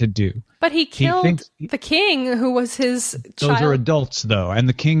thing to do. But he killed the king, who was his child. Those are adults, though, and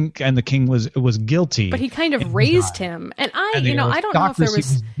the king was guilty. But he kind of raised him, and I don't know if there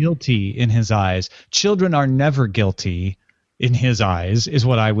was guilty in his eyes. Children are never guilty in his eyes, is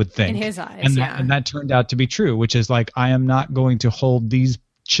what I would think. In his eyes, and that turned out to be true, which is like, I am not going to hold these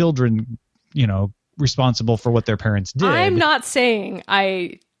children, responsible for what their parents did. I'm not saying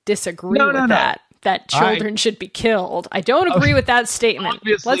I disagree with that. That children should be killed. I don't agree with that statement.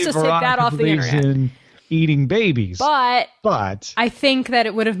 Let's just take that off the internet. Eating babies. But I think that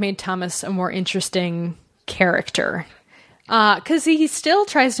it would have made Thomas a more interesting character. Because he still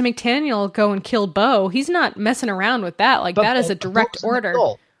tries to make Daniel go and kill Bo. He's not messing around with that. Like, that is a direct order.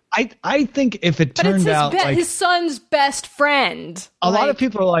 I think if it turned out like his son's best friend. A lot of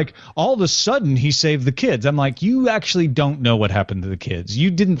people are like, all of a sudden he saved the kids. I'm like, you actually don't know what happened to the kids.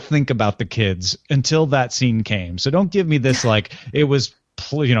 You didn't think about the kids until that scene came. So don't give me this like it was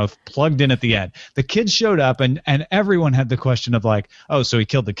plugged in at the end. The kids showed up and everyone had the question of like, oh, so he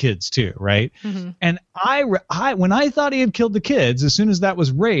killed the kids too, right? Mm-hmm. And I when I thought he had killed the kids, as soon as that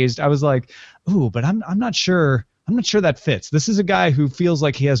was raised, I was like, ooh, but I'm not sure. I'm not sure that fits. This is a guy who feels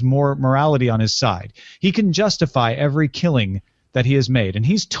like he has more morality on his side. He can justify every killing that he has made, and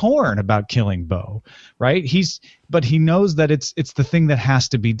he's torn about killing Bo, right? But he knows that it's the thing that has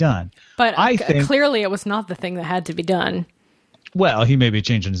to be done. But I think clearly it was not the thing that had to be done. Well, he may be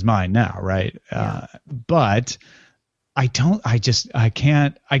changing his mind now, right? Yeah. But I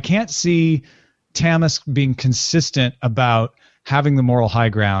can't see Thomas being consistent about having the moral high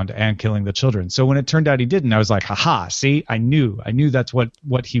ground and killing the children. So when it turned out he didn't, I was like, haha, see, I knew that's what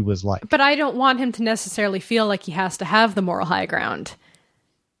he was like. But I don't want him to necessarily feel like he has to have the moral high ground.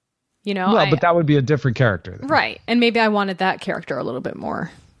 Well, but that would be a different character then. Right. And maybe I wanted that character a little bit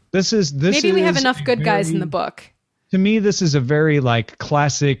more. Maybe we have enough good guys in the book. To me, this is a very like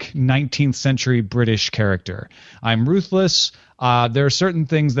classic 19th century British character. I'm ruthless. There are certain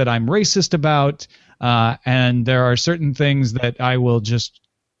things that I'm racist about. And there are certain things that I will just,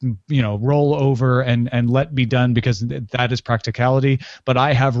 roll over and let be done because that is practicality. But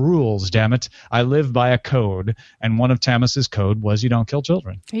I have rules, damn it. I live by a code. And one of Thomas's code was you don't kill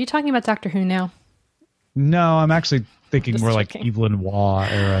children. Are you talking about Doctor Who now? No, I'm actually thinking more like Evelyn Waugh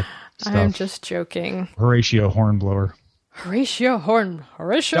era stuff. I'm just joking. Horatio Hornblower. Horatio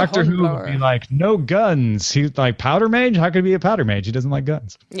Doctor Who would be like, no guns. He's like, powder mage? How could he be a powder mage? He doesn't like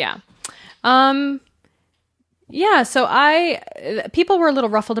guns. Yeah. Yeah, so people were a little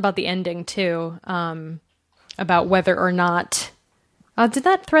ruffled about the ending too, about whether or not, did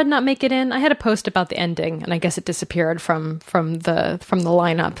that thread not make it in? I had a post about the ending, and I guess it disappeared from the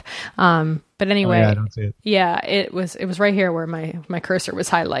lineup. But anyway, I don't see it. Yeah, it was right here where my cursor was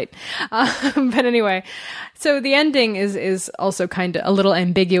highlight. But anyway, so the ending is also kind of a little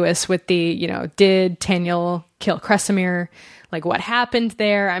ambiguous with the, did Daniel kill Kresimir? Like, what happened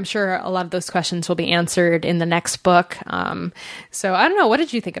there? I'm sure a lot of those questions will be answered in the next book. So I don't know. What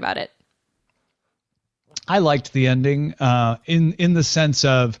did you think about it? I liked the ending in the sense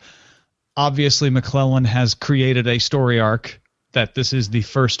of obviously McClellan has created a story arc that this is the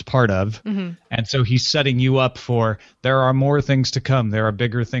first part of. Mm-hmm. And so he's setting you up for there are more things to come. There are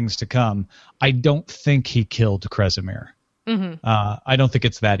bigger things to come. I don't think he killed Kresimir. Mm-hmm. I don't think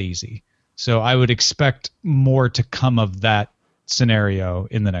it's that easy. So I would expect more to come of that scenario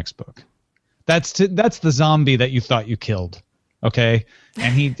in the next book. That's the zombie that you thought you killed. Okay.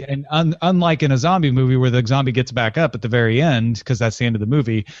 And unlike in a zombie movie where the zombie gets back up at the very end, because that's the end of the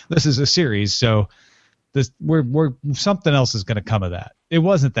movie, this is a series. So we're something else is going to come of that. It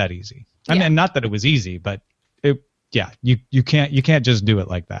wasn't that easy. I mean, not that it was easy, but you can't just do it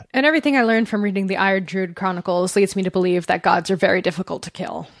like that. And everything I learned from reading the Iron Druid Chronicles leads me to believe that gods are very difficult to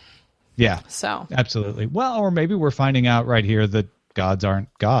kill. Yeah. So absolutely. Well, or maybe we're finding out right here that gods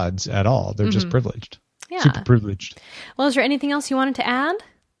aren't gods at all. They're just privileged. Yeah. Super privileged. Well, is there anything else you wanted to add?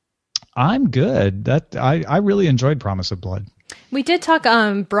 I'm good. I really enjoyed Promise of Blood. We did talk,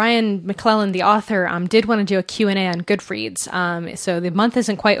 Brian McClellan, the author, did want to do a Q&A on Goodreads. So the month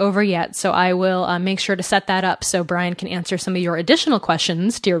isn't quite over yet, so I will make sure to set that up so Brian can answer some of your additional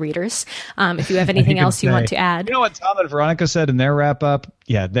questions, dear readers, if you have anything else you want to add. You know what Tom and Veronica said in their wrap-up?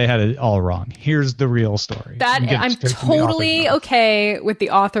 Yeah, they had it all wrong. Here's the real story. That I'm totally okay with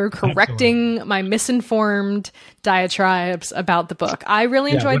the author correcting my misinformed diatribes about the book. I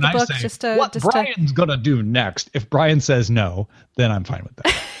really enjoyed the book. What Brian's going to do next, if Brian says no, then I'm fine with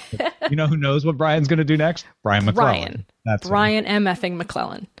that. You know who knows what Brian's going to do next? Brian McClellan. That's Brian M. effing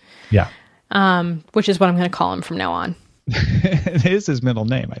McClellan. Yeah. Which is what I'm going to call him from now on. It is his middle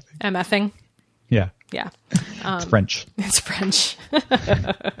name, I think. M. effing. Yeah. Yeah. It's French. It's French.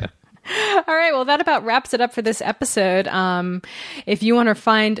 All right. Well, that about wraps it up for this episode. If you want to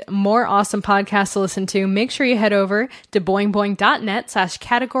find more awesome podcasts to listen to, make sure you head over to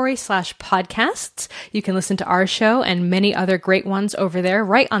boingboing.net/category/podcasts. You can listen to our show and many other great ones over there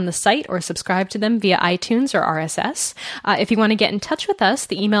right on the site, or subscribe to them via iTunes or RSS. If you want to get in touch with us,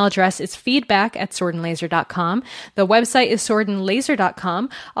 the email address is feedback@swordandlaser.com. The website is swordandlaser.com.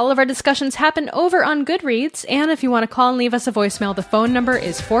 All of our discussions happen over on Goodreads. And if you want to call and leave us a voicemail, the phone number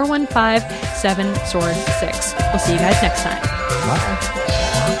is 415-7-SWORD-6. We'll see you guys next time. Bye.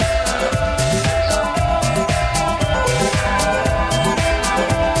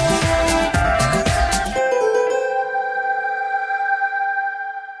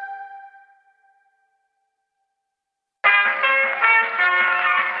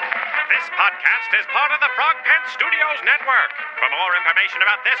 This podcast is part of the Frog Pants Studios Network. For more information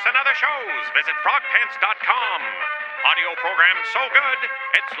about this and other shows, visit frogpants.com. Audio program so good,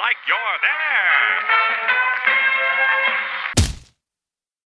 it's like you're there.